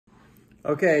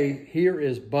Okay, here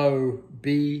is bow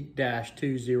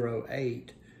B-208.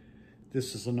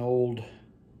 This is an old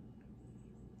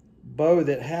bow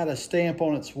that had a stamp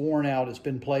on it's worn out. It's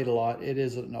been played a lot. It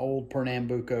is an old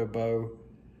Pernambuco bow,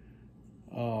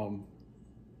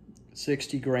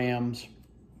 60 grams.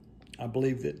 I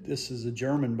believe that this is a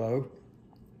German bow.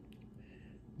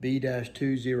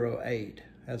 B-208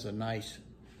 has a nice,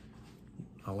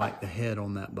 I like the head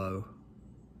on that bow.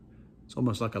 It's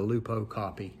almost like a Lupo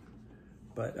copy.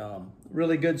 But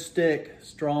really good stick,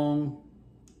 strong,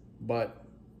 but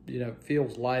you know,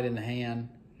 feels light in the hand.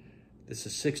 This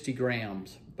is 60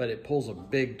 grams, but it pulls a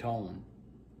big tone.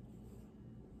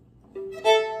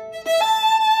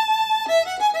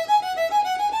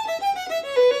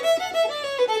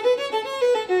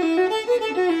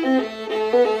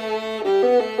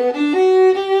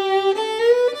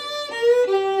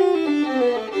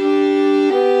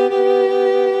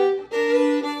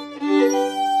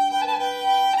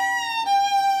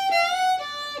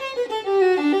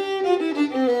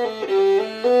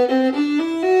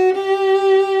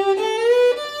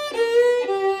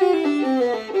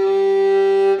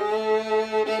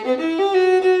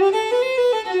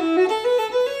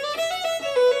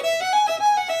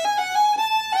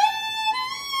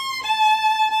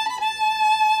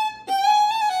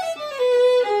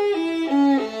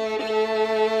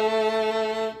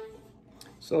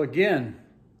 So again,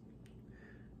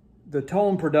 the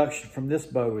tone production from this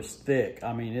bow is thick.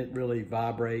 I mean, it really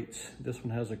vibrates. This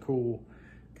one has a cool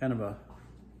kind of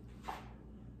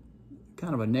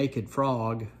a naked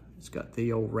frog. It's got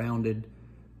the old rounded,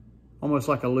 almost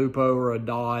like a Lupo or a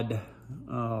Dodd.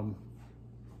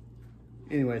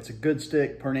 Anyway, it's a good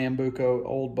stick, Pernambuco,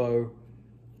 old bow,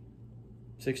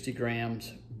 60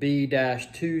 grams,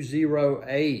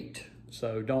 B-208.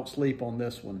 So don't sleep on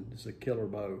this one. It's a killer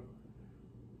bow.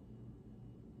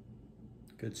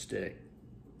 Good stick.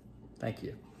 Thank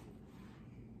you.